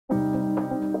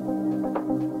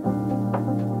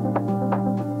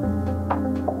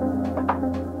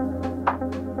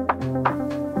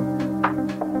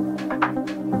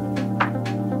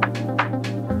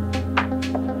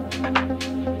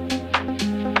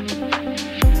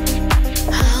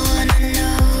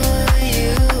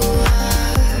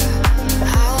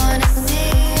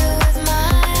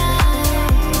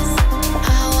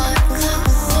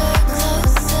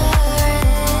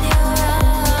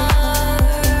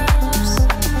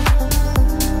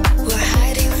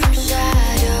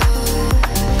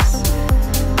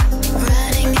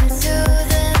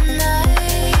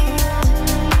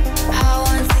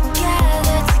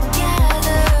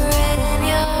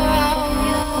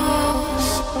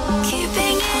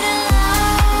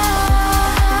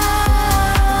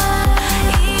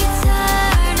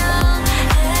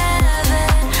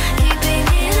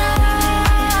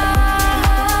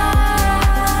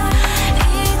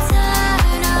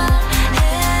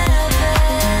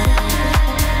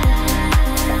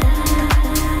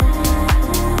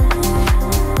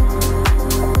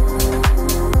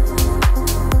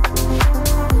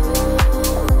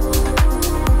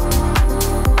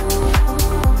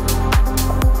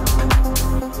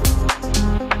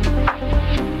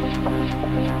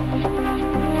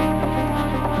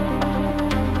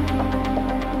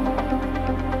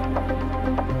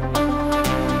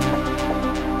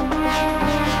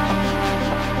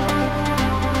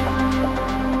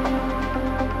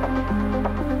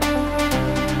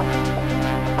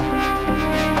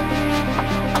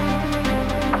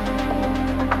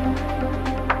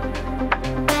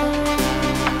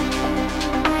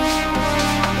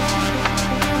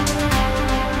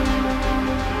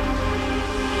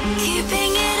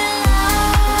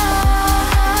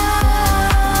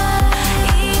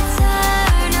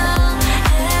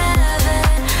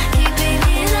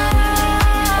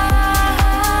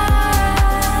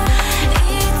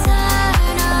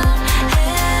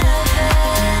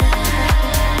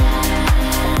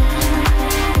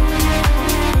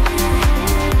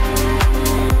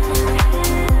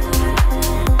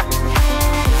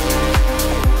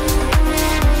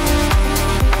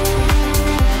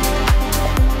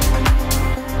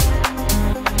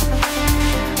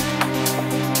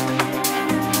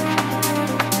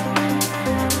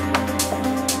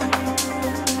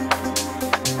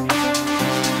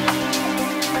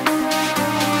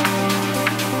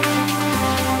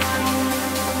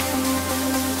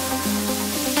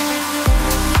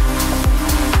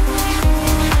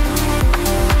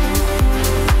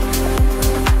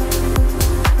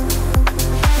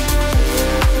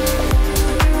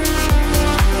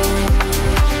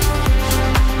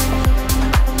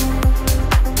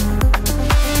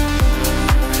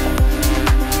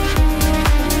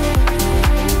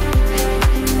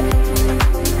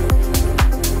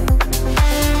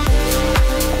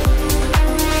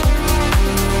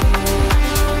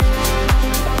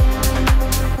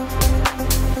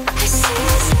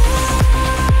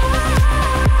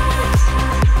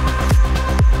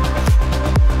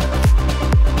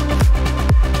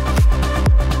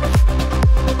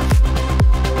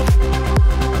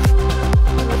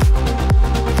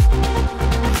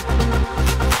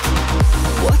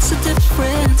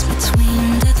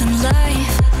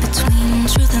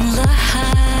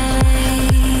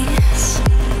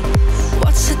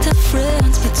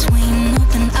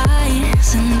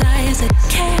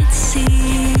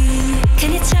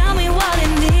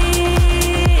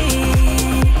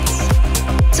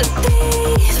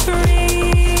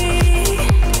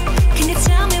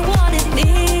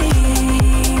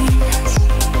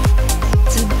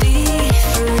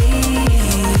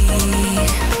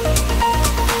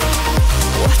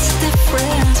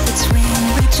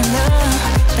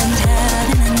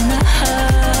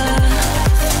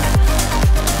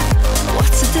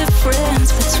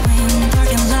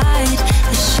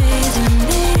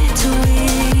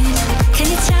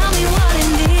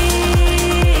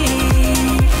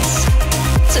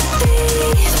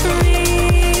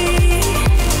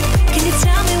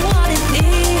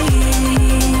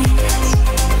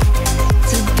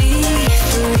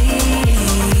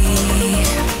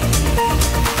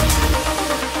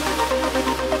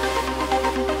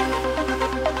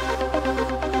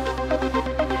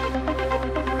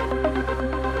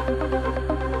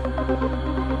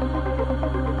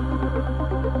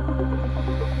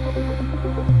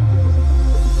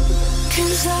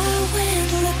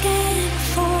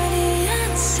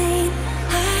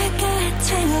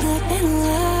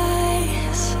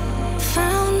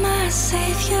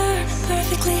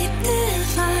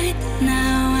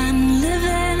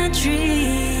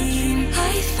dream.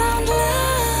 I found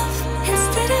love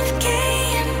instead of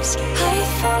games. I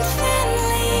found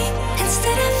family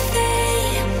instead of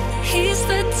fame. He's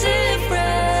the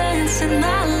difference in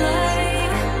my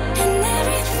life. And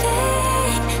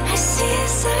everything I see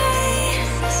is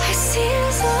I see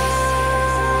his eyes.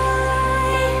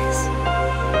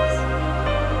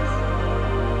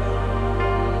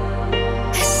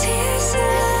 I see his eyes.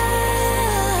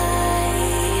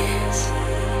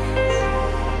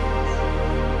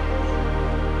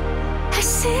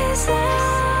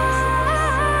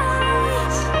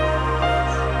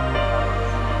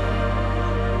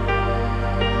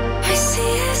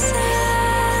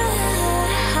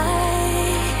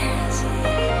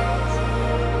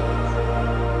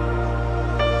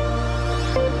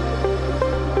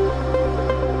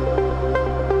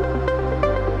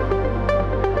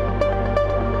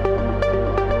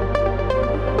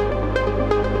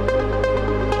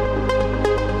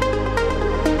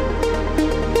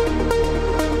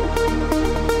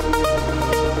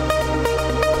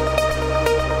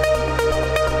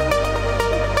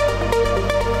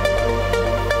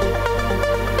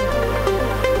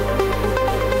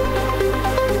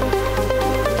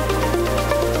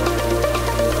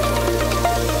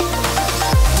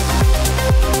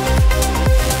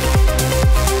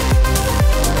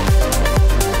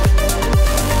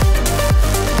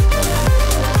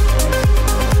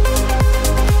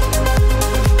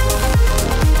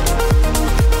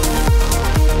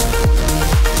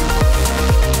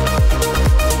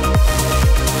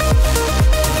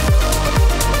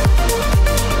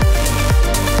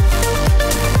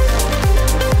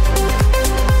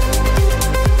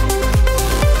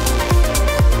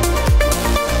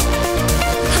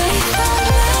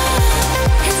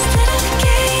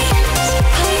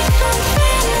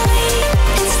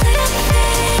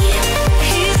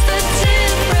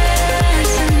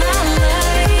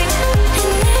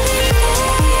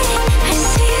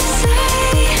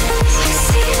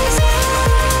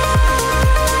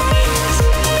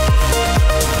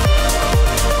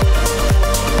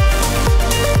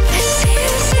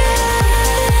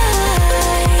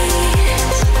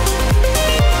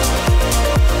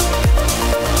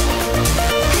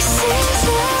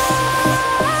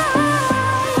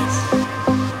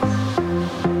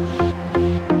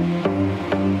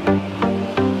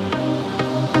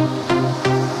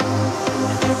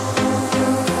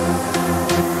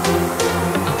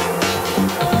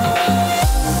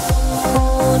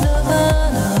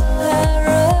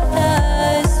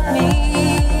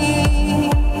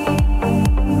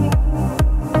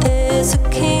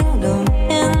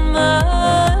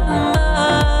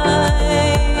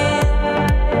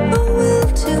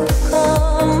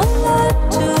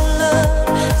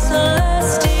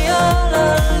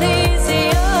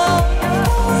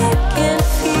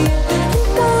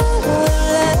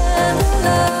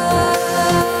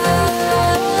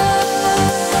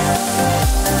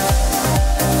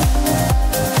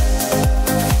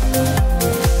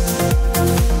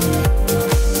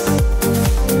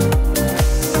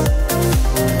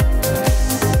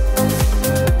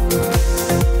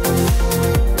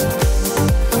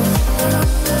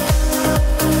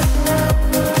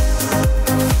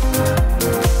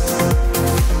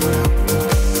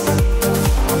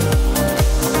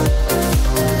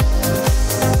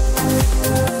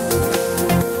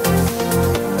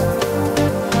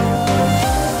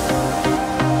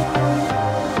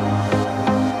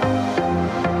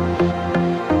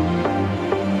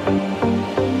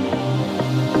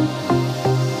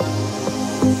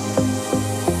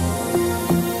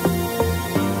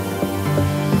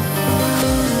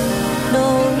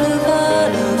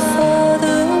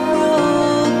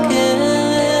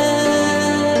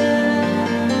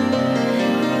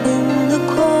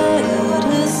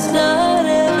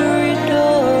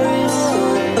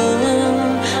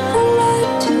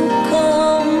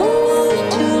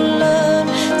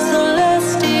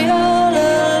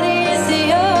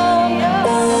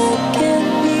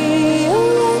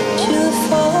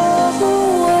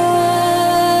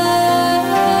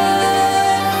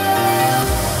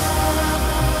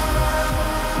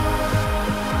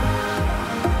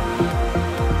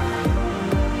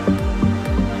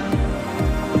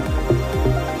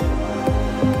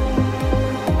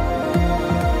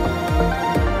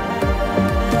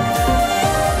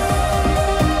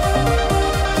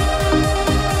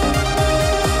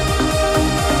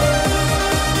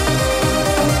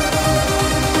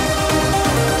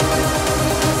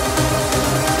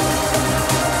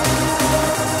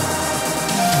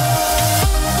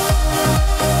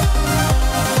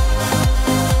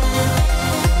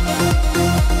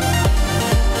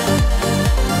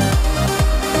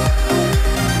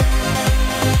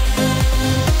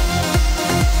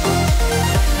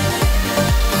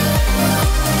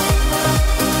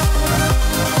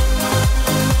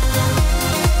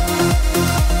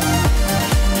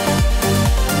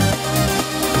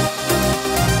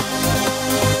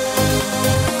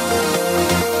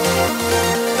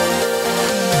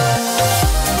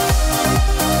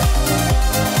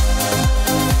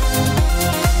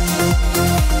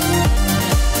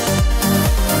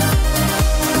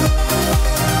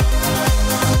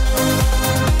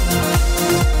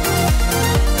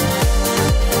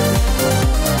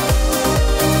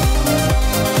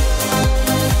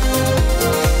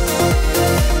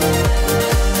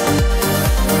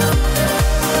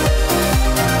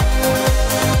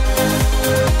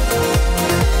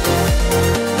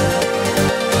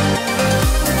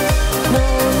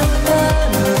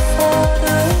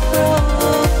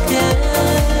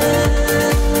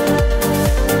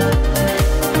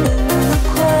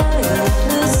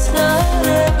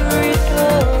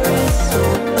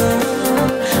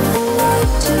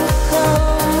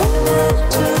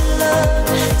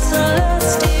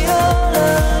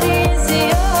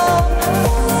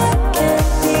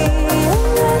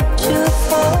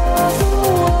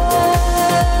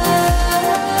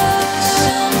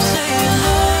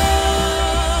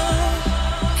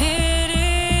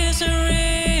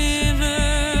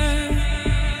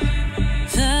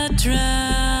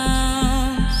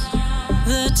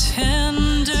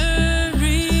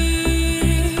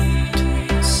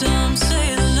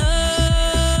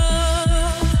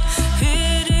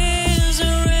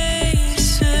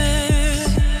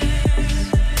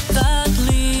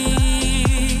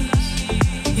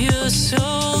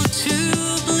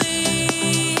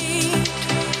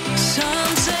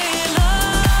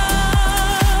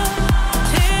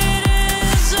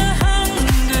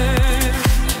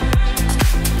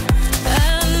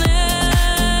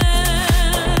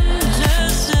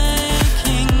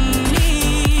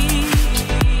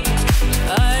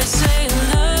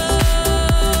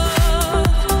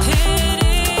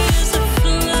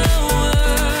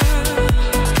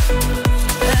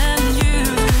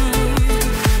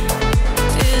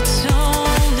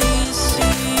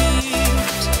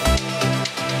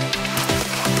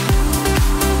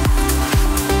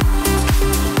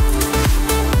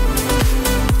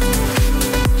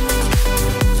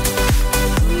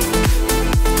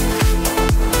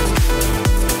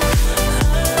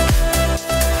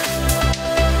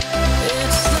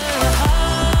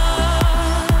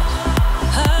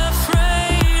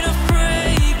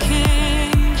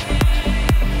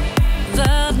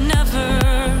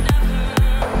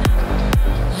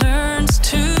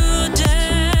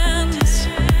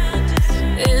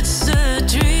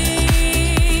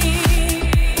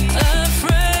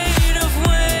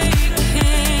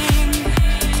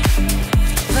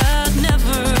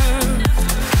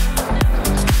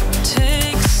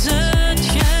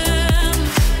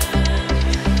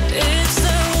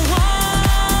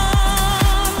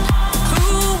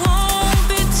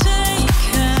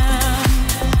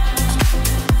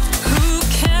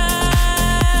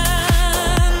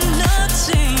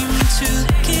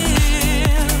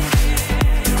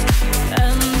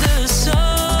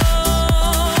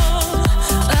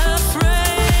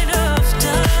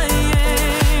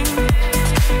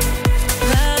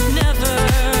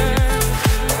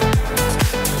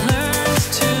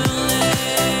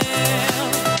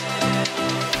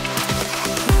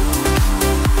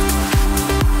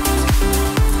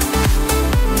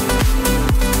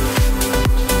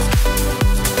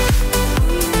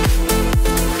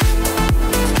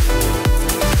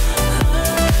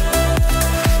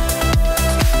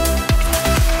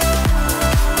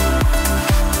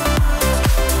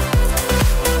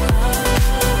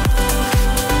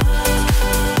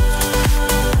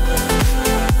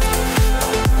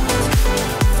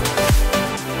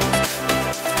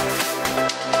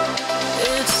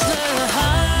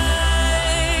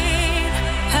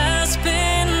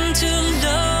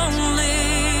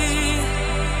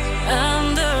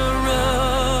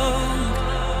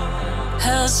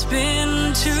 It's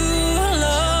been too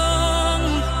long,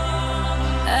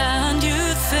 and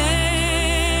you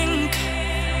think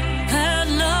that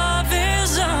love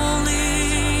is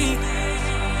only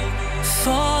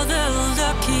for the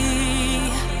lucky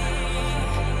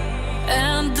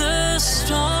and the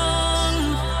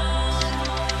strong.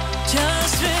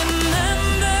 Just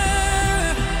remember,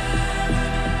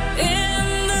 in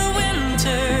the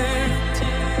winter,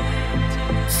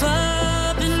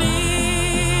 far beneath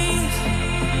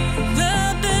the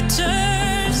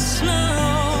bitter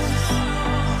snow,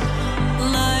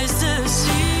 lies the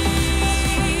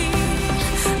sea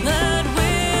that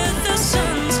with the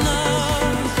sun's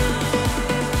love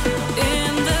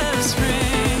in the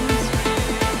spring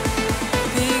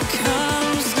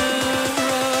becomes the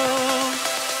road.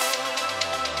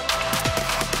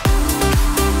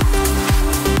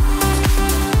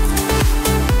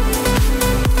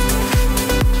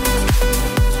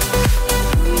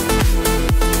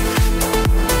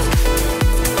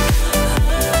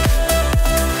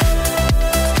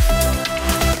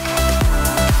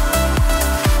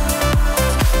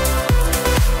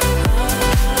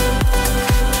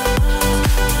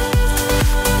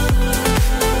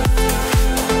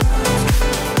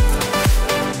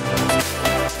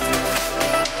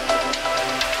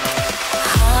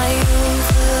 High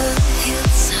over the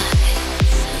hillside,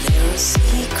 there are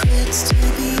secrets to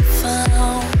be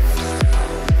found,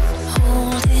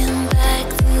 holding back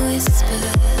the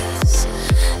whispers,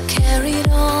 carried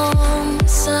on the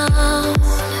sound.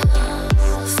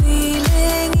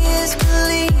 Feeling is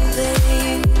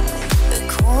believing, the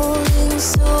calling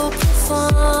so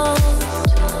profound.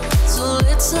 So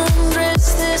let's undress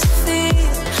this fear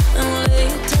and lay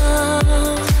it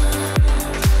down.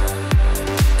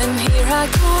 And here I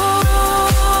go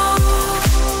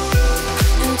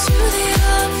into the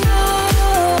unknown.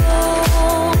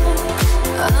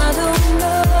 I don't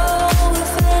know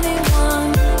if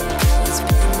anyone has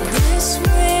been this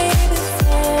way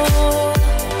before.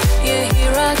 Yeah,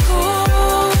 here I go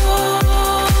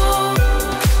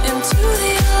into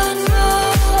the unknown.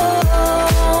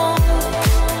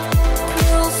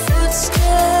 No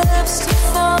footsteps to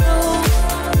follow,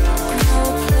 no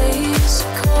place to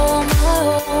call my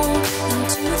own.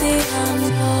 Into the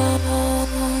unknown.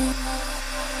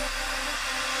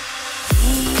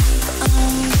 Deep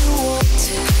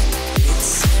underwater,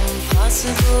 it's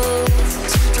impossible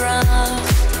to drown.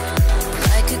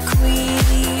 Like a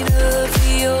queen of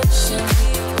the ocean,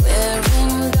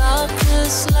 wearing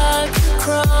darkness like a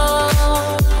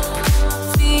crown.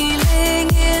 Feeling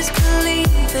is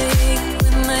believing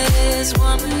when there's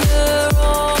wonder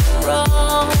all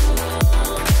around.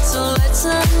 So let's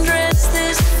undress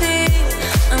this fear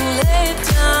and lay it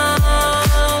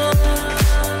down.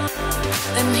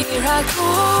 And here I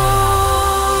go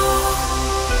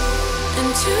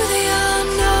into the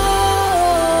unknown.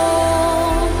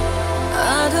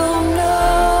 I don't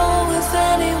know if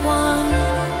anyone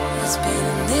has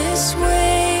been this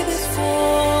way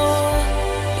before.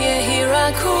 Yeah, here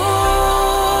I go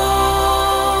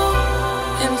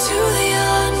into the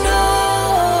unknown.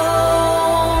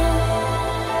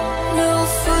 No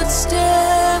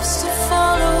footsteps to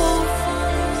follow,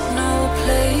 no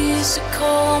place to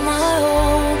call my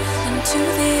own. Into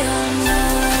the unknown.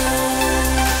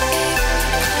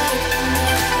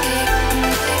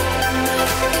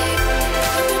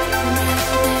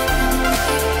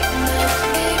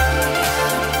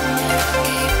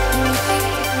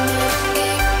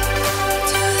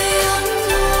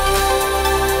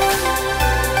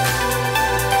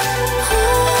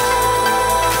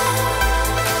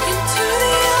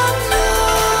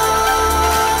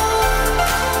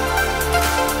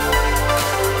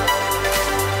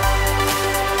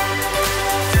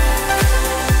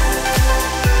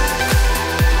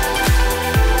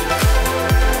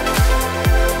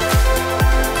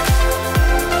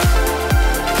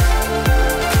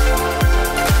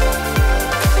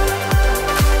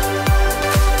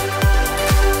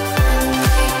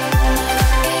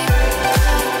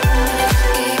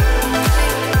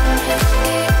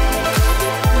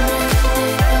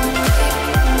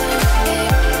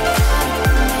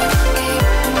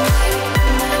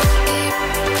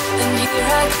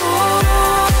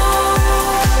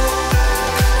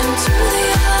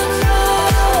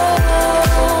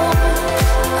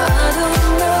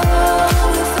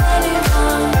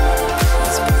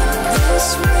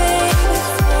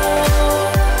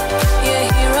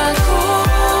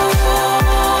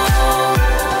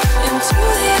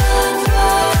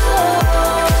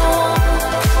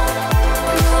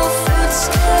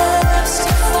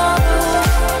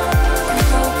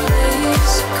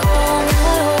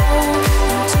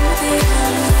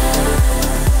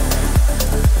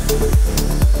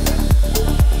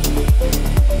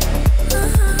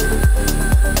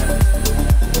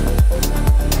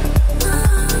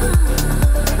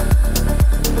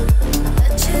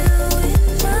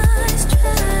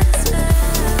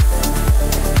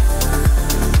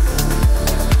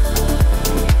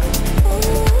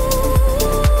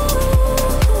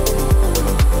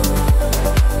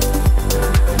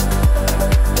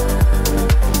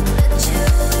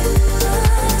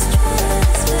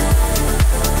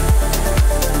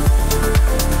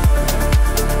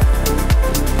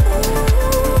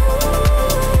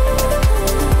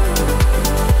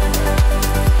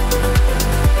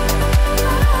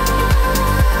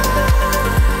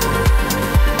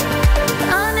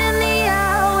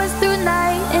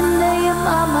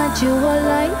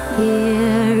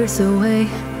 years away.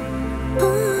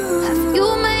 Have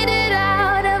you made it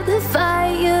out of the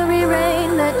fiery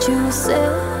rain that you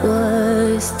said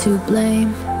was to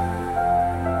blame?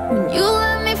 When you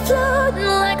let me floating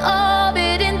like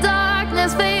orbit in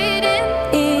darkness, fading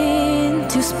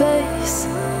into space.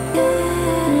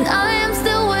 And I am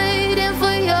still waiting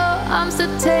for your arms to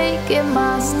take in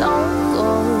my stone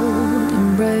cold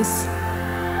embrace.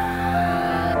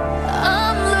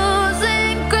 I'm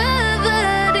losing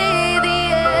gravity, the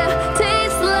air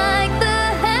tastes like the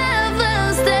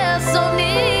heavens, they're so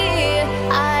near.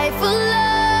 I for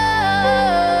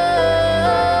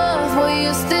love, will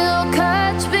you still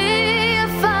catch me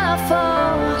if I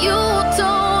fall? You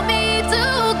told me to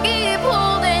keep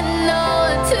holding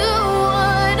on to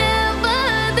whatever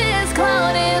this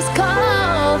cloud is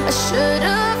called. I should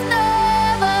have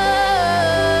never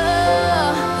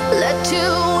let you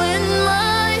in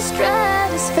my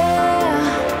stratosphere.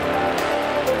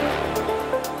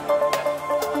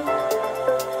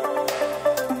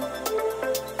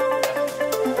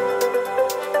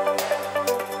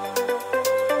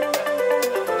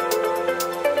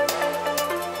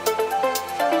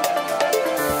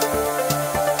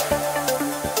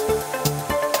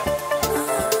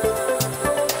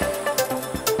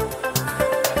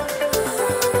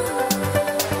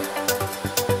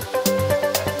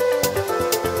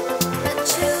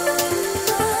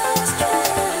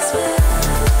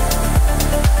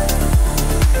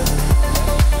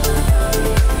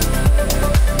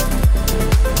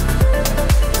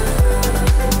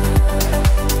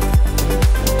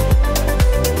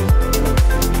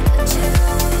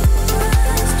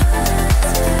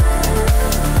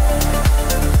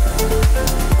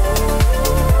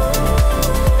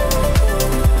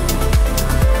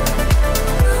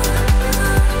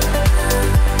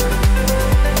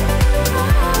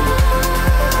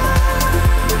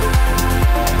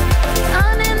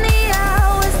 Counting the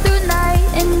hours through night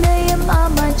and day in my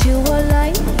mind, you are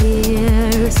light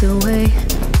years away.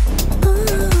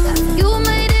 Have you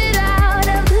made it out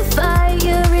of the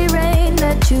fiery rain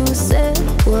that you said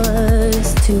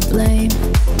was to blame?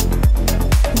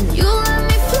 You let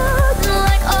me floating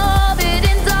like orbit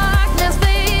in darkness,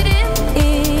 fading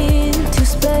into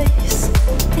space.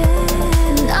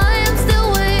 And I am still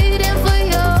waiting for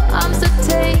your arms to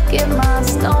take in my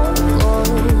stone cold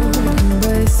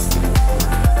embrace.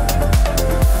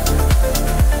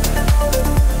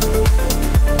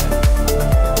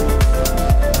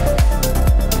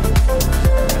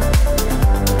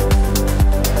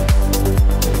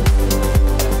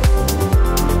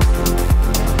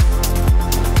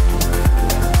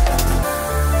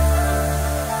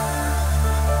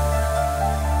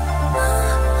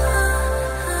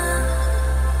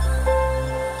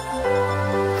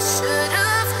 Should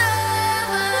have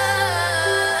never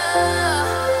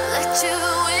let you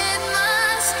in my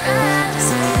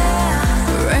stratosphere.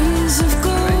 Rays of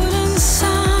golden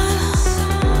sun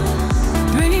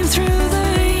bringing through the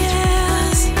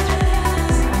years,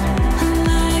 and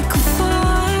like a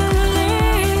falling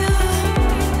leaf,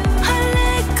 I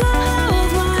let go of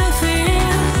my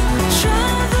fears,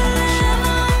 traveling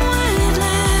on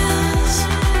weightless.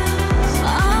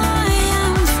 I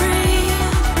am free,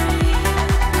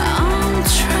 I'm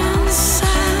transcending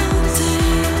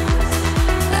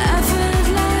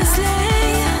effortlessly.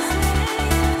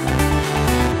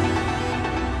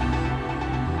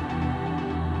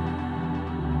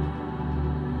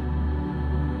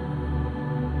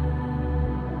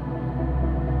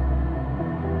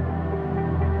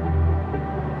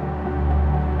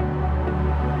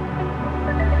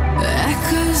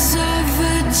 Echoes of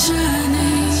a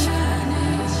journey,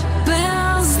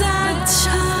 bells that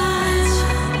chime,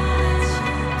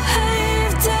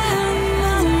 paved in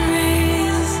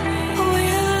memories.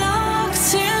 We're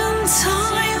locked in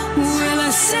time. Will I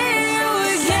see you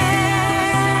again?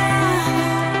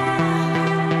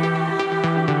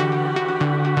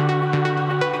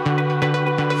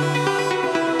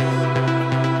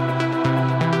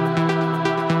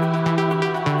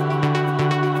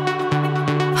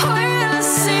 Will I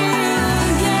see you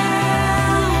again?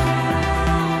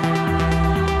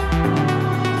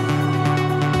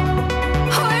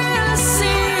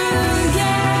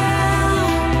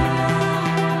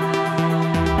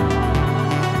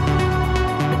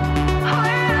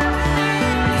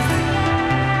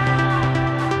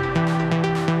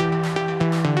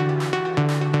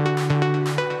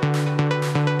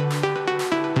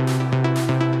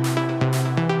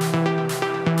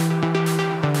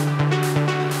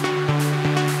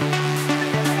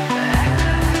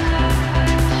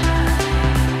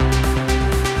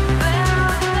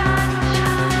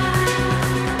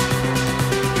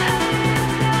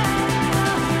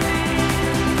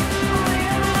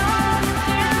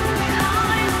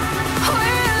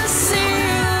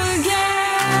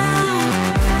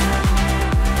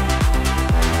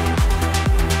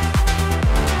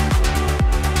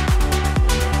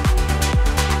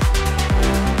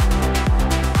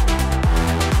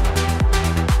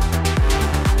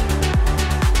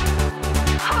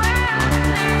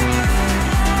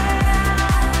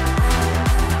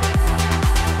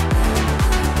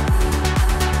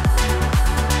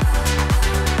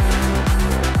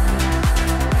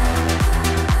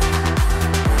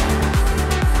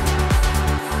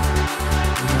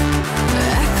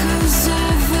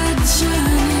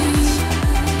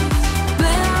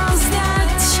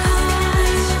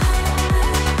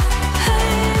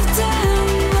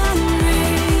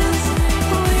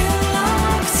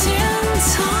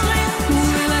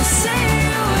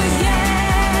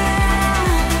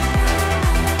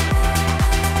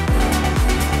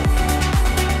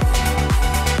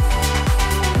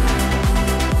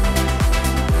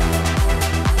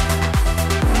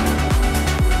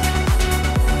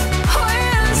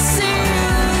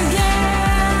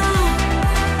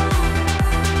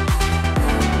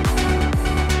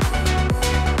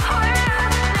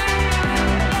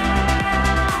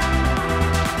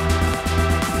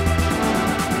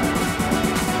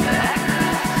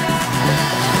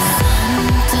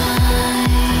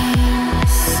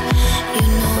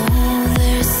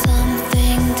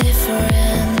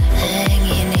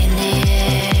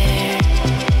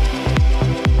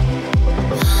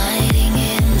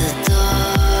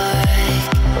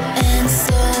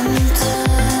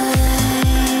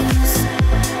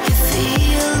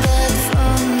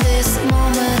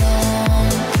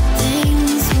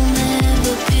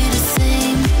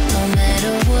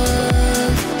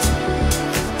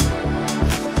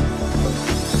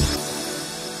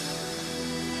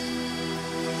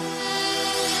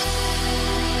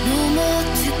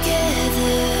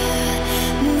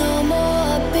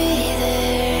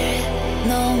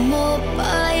 more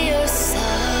by your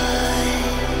side.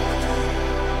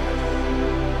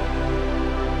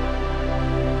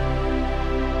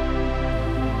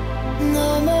 No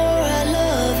more I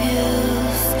love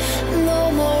yous, no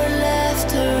more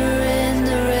laughter in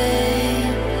the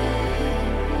rain.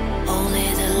 Only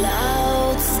the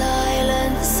loud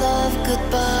silence of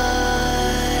goodbye.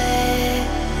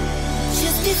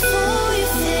 Just before you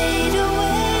fade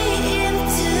away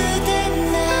into the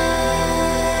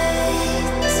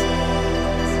night,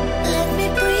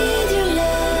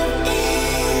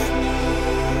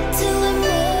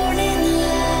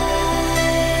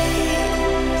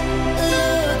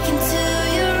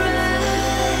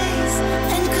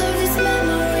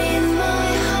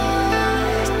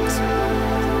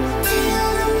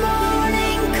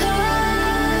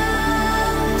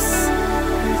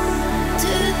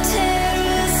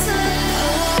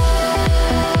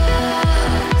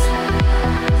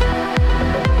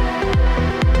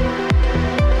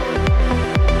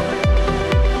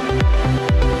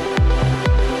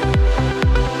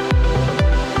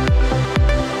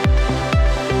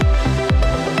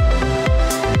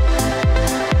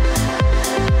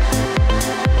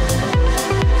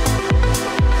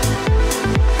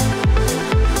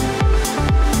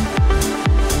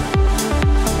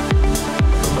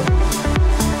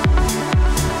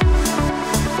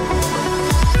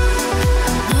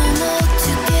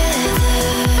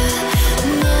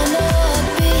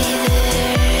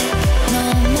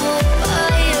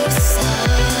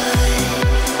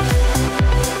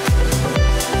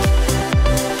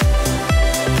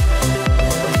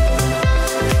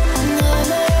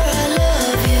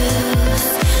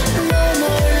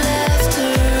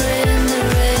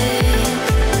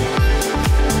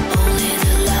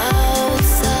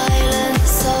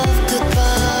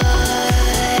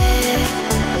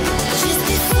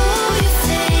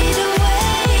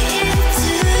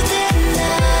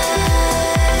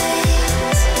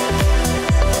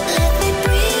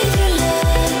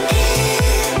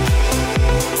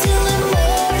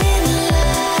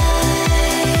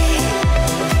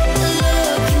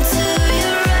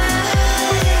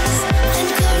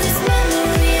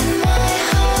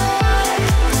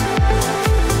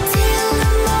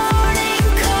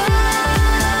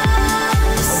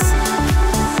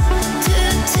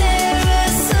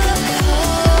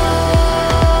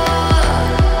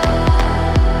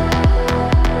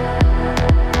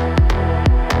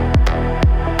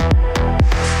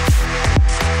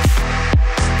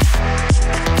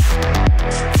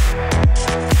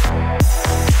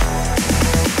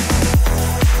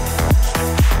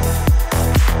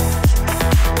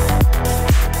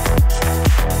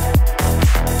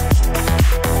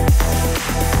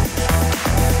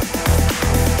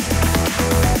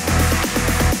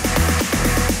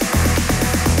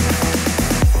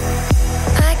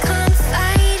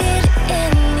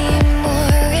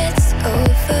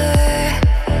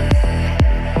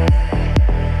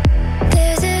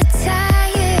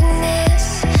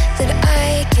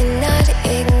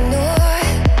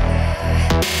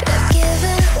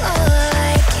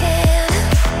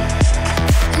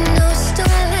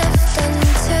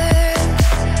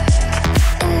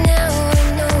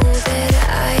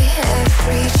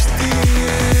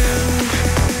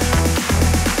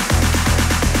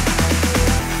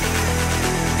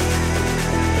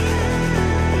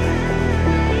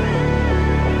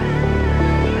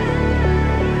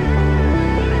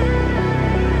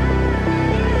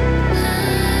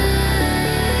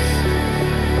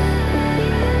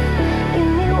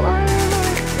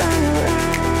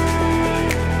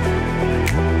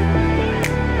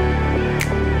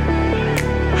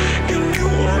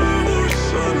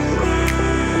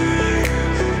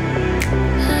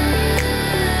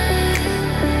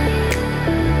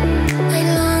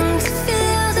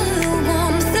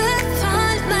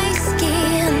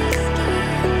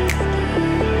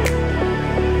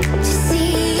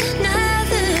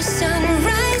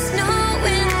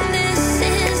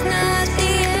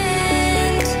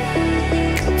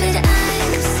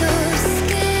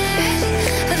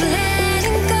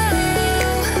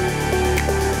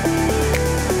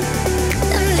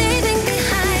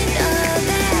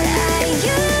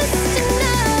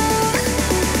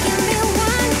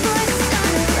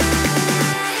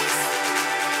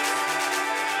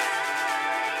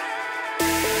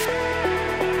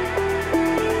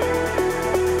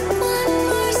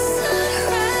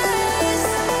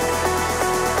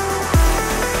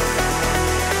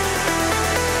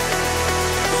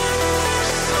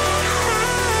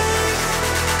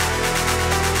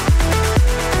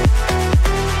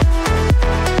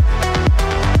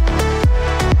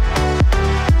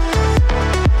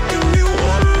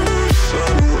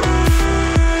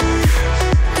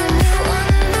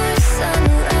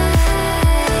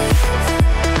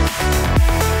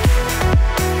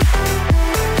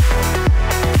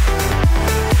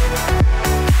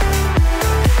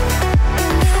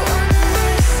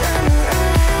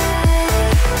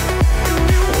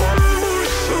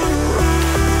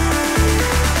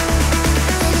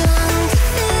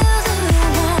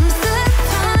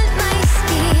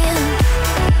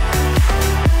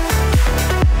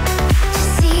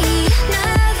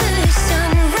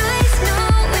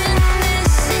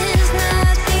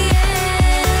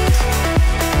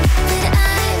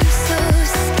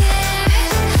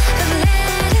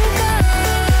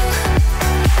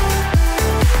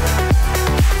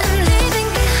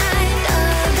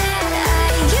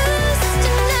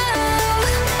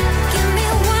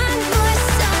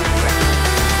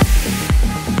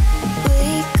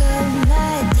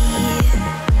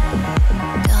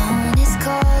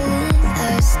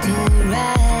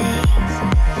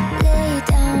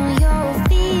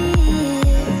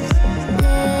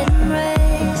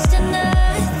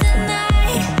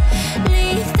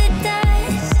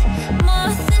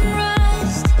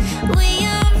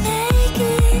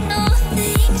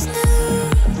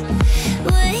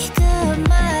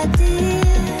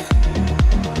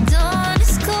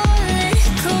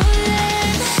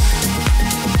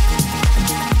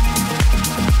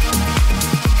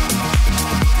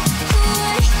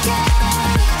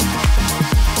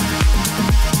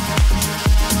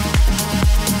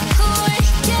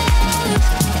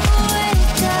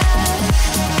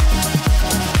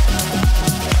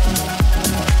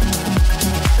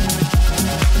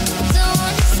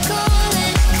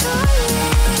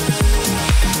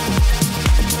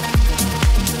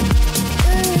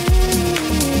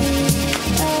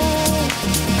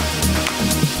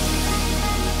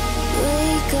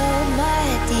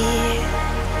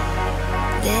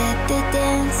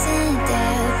 dancing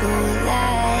double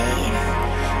light.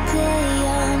 Play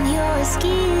on your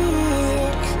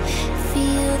skin.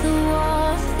 Feel the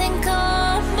warmth and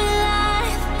come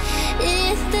alive.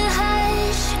 It's the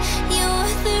hush,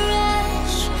 you're the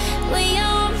rush. We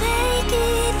are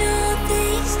making all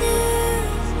things new.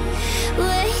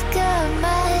 Wake up,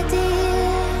 my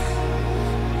dear.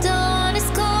 Dawn is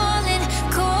calling,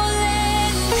 calling.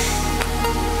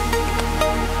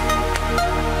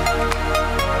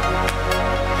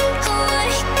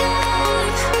 Wake up.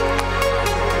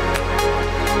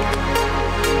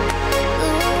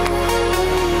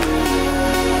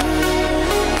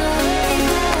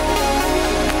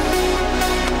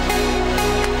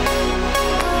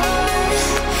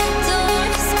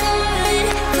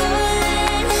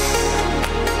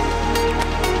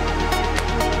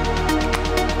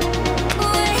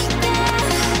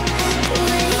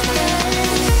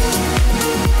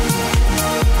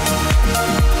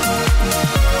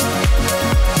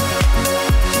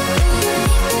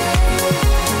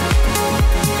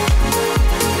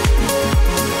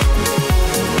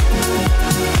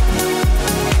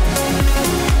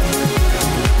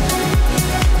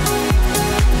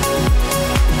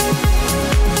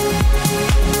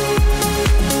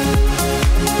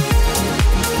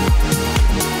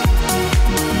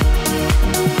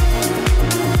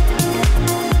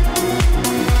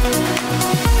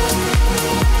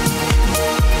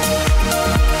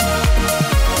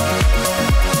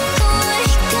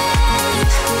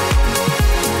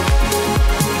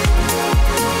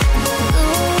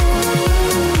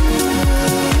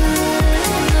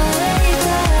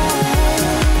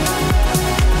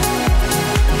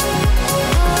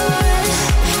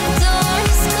 Dawn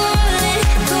is calling,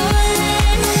 calling.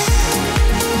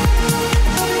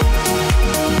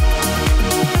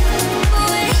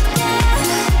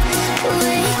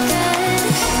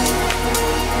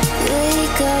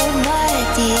 Wake up, my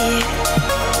dear.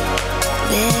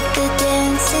 Let the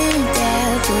dancing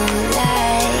devil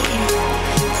light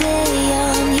play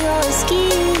on your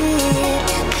skin.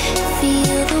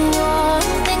 Feel the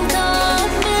warmth and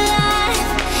come alive.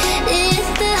 It's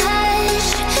the hush,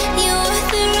 you're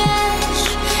the rush.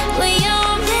 We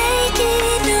are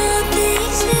making all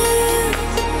things new.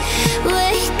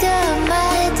 Wake up,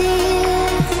 my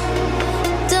dear.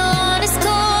 Dawn is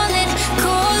calling,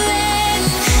 calling.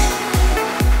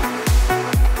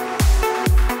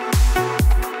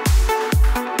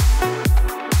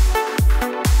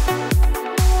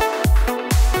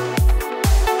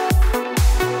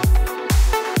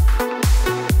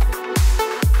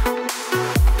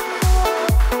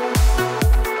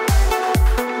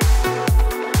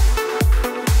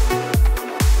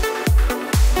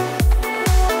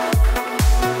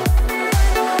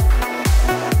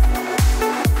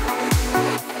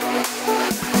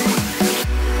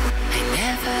 I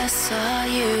never saw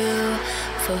you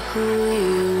for who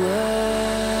you were.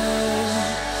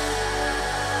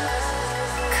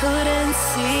 Couldn't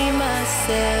see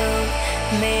myself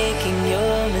making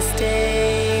your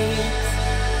mistakes.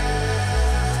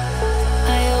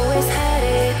 I always had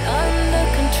it under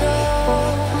control,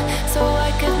 so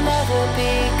I could never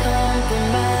be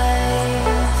compromised,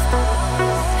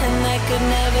 and I could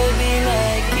never be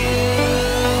like you.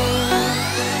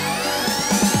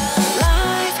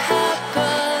 Life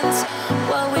happens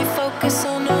while we focus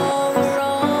on all the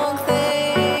wrong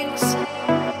things,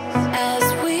 as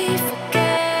we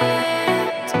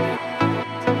forget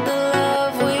the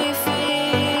love we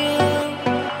feel.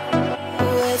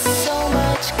 With so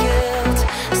much guilt,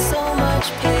 so much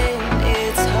pain,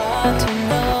 it's hard to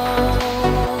know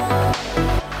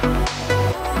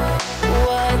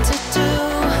what to do,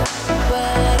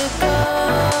 where to go.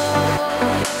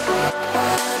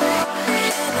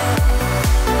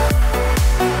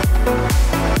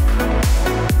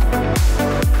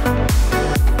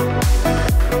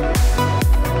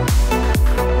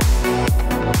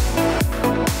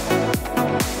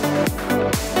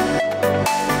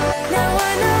 Now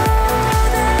I know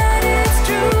that it's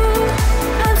true.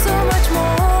 I'm so much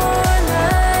more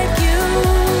like you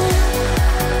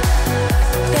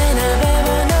than I've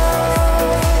ever known,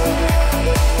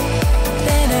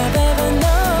 than I've ever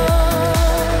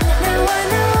known. Now I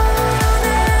know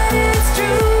that it's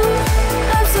true.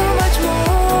 I'm so much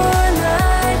more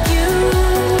like you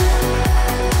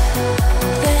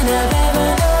than I've ever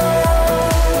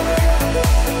known,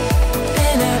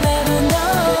 than I've ever known.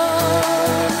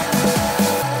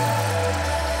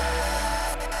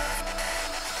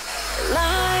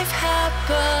 Life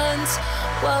happens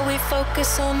while we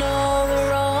focus on all the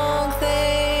wrong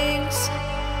things,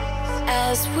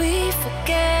 as we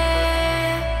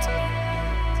forget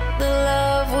the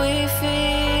love we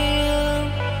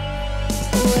feel.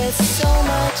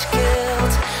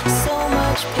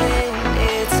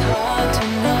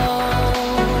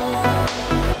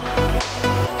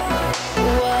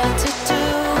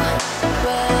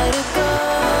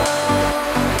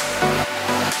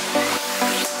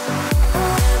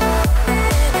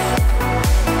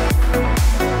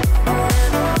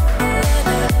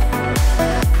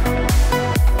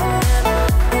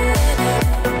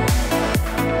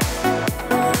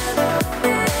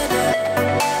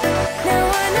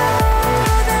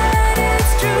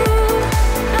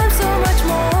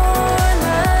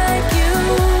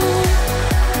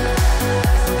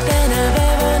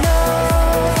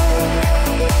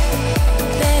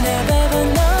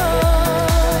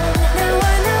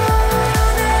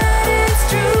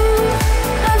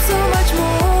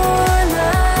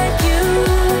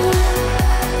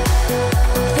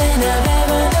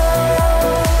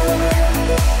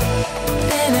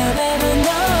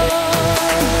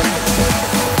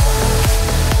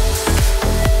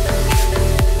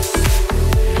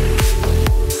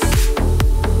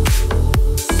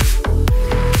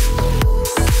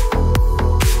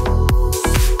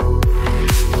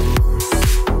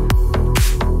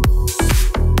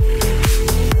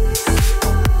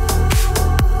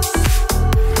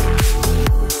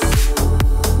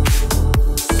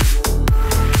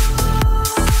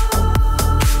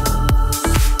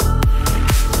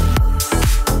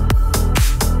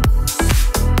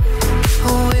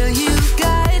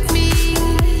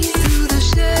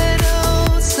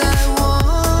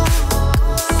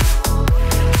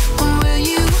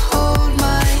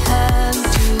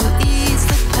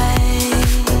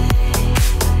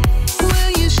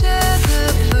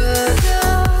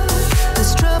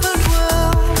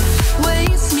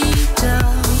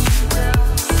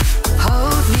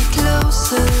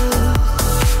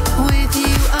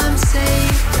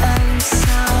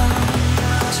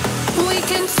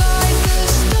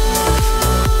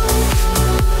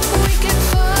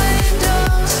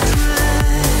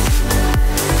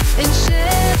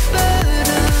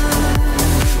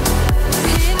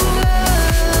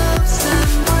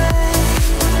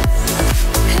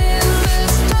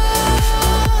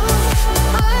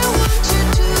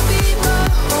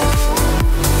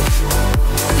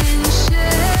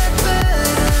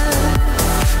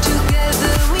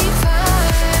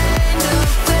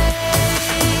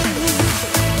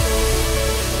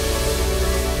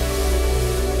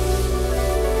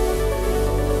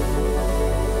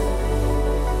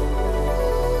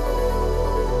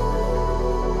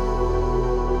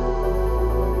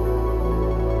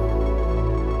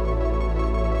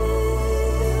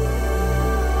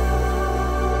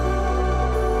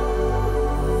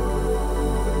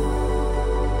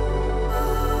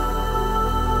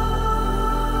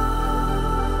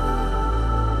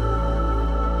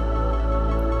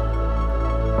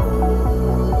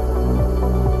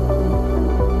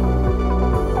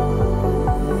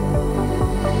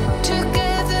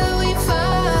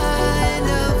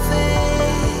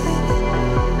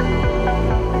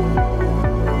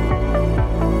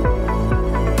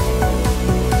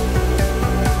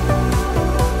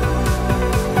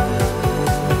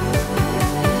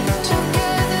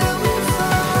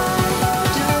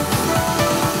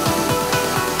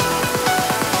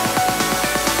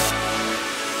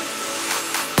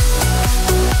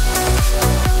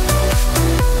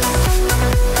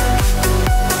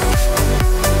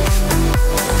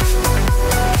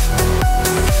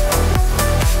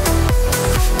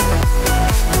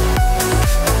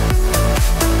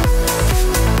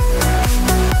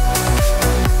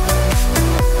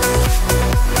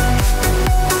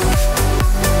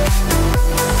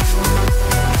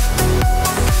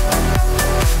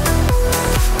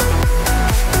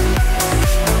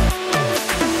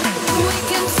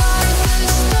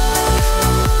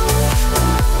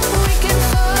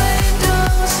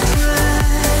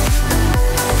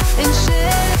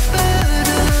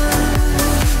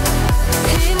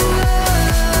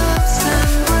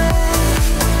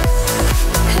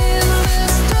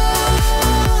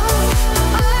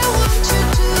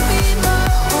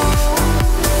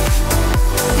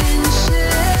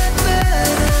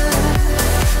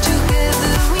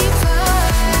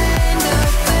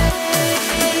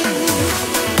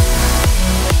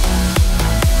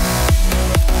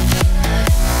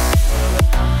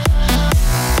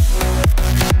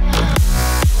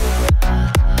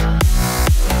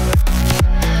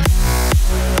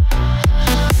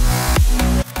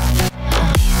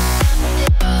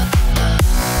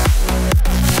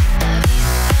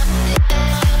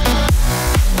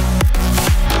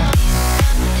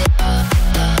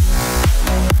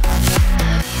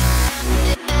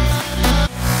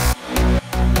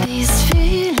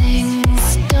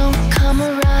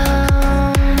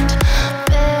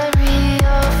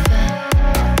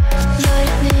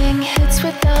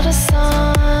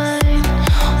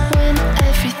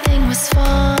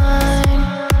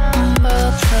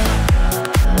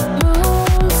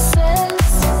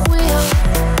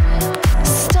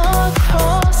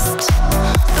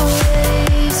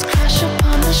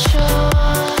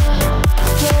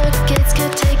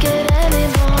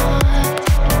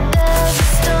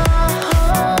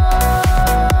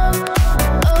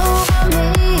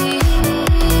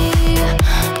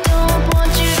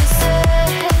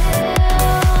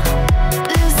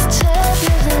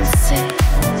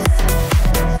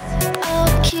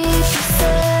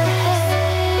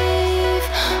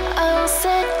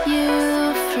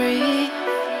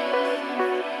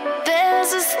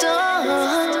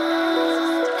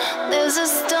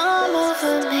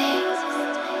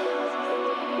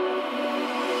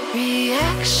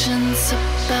 Reactions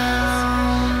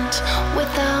abound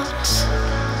without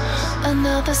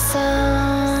another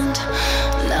sound.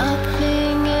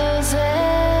 Nothing is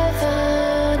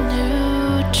ever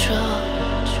neutral.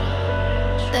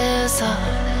 There's a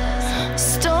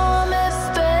storm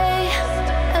at bay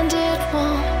and it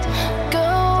won't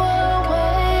go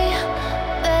away.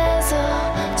 There's a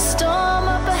storm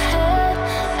up ahead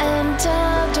and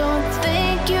I don't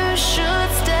think you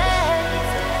should stay.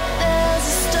 There's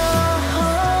a storm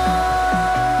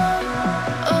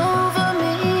over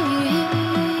me.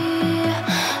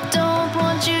 Don't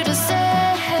want you to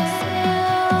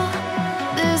sail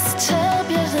this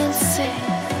turbulence.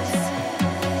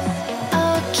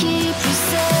 I'll keep you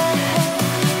safe.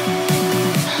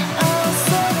 I'll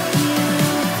set you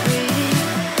free.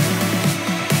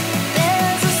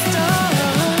 There's a storm.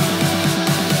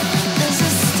 There's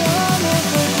a storm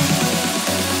over me.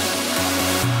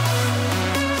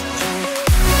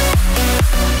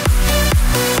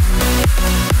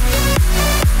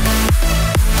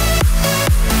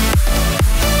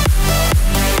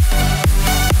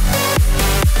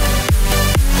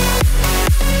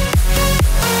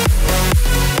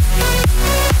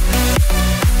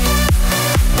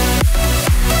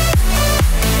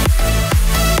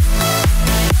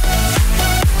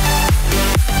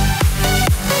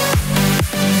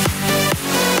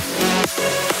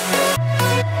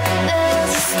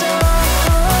 There's a storm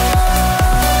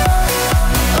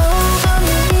over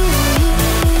me.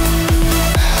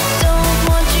 Don't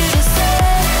want you to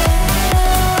sail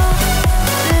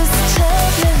this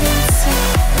turbulence.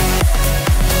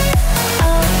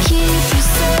 I'll keep you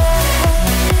safe.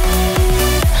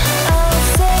 I'll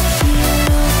set you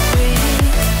free.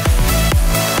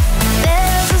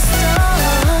 There's a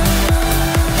storm.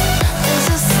 There's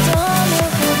a storm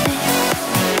over me.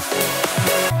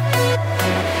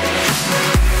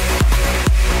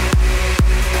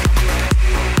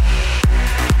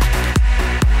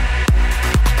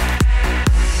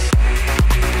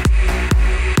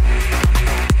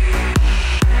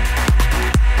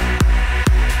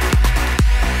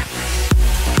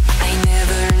 I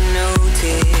never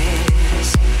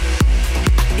noticed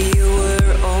you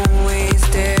were always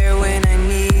there when I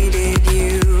needed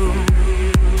you,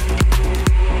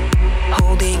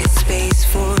 holding a space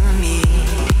for me.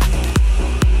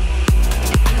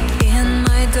 In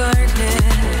my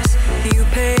darkness, you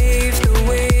paved the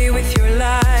way with your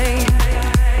light.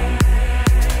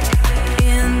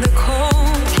 In the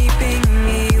cold, keeping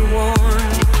me warm.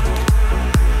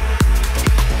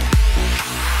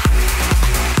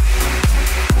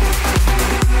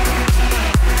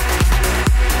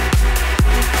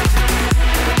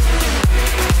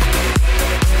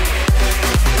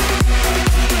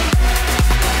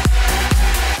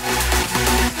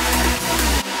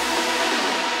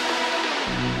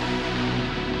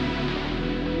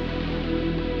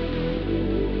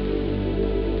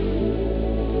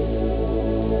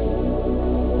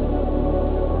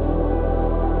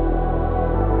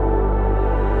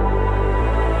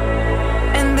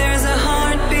 And there's a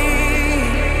heartbeat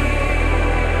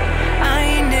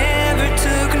I never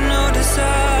took notice of.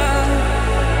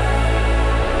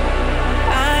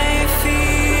 I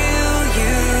feel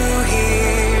you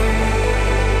here.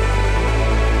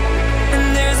 And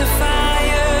there's a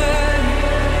fire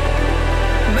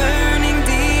burning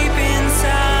deep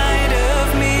inside of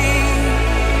me.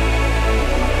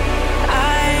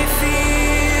 I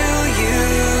feel you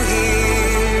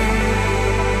here.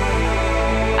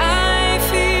 I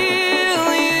feel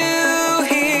you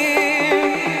here.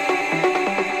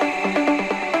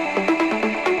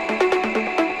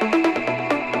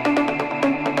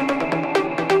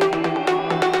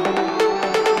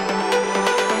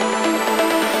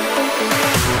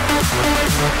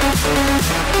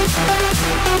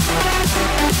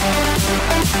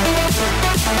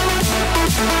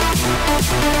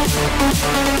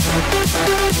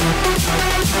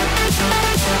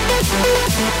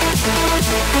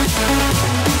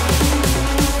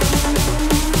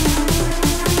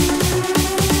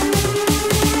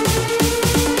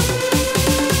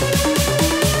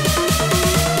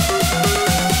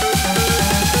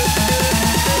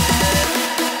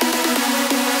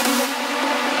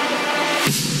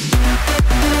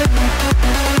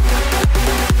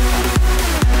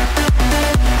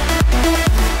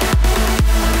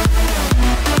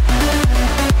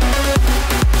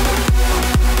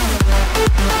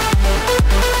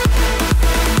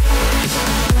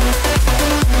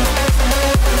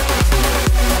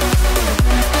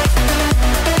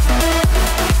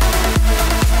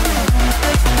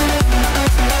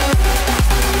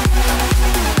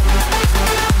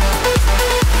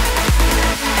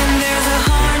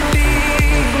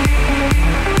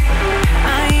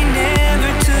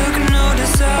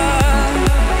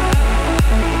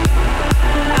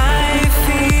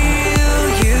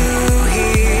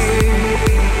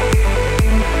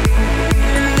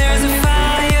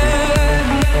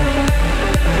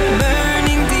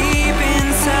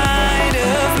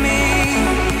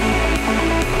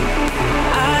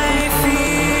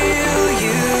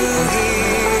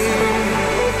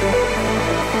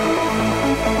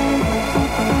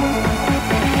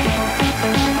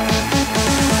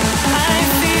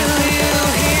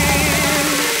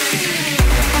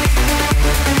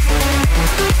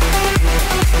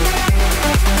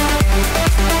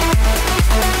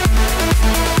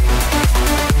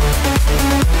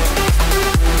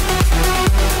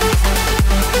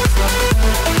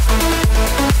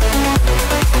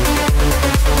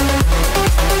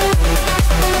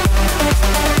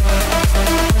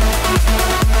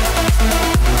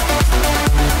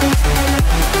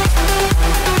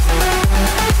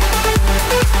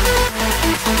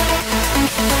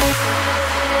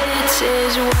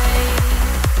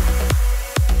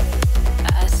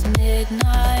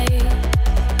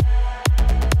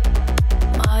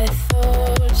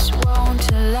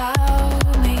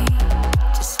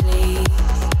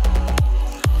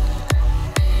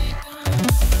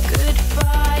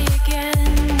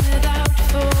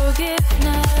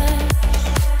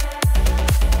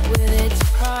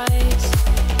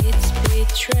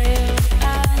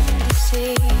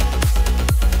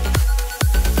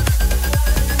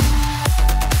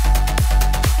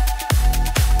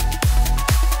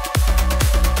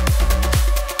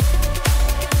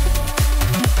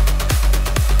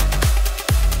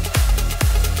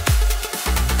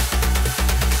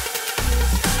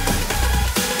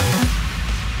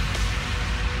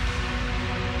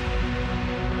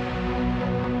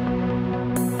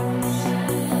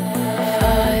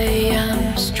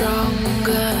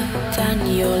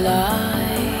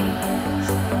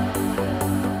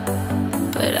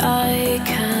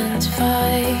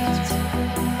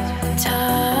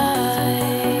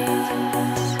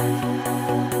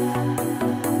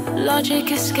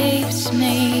 logic escapes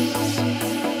me,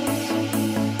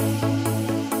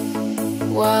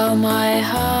 while my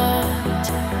heart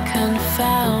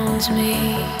confounds me.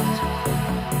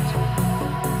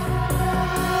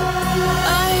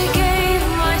 I gave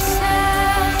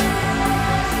myself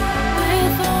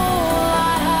with all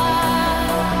I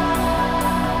had,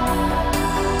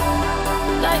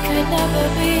 like I'd never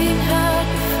be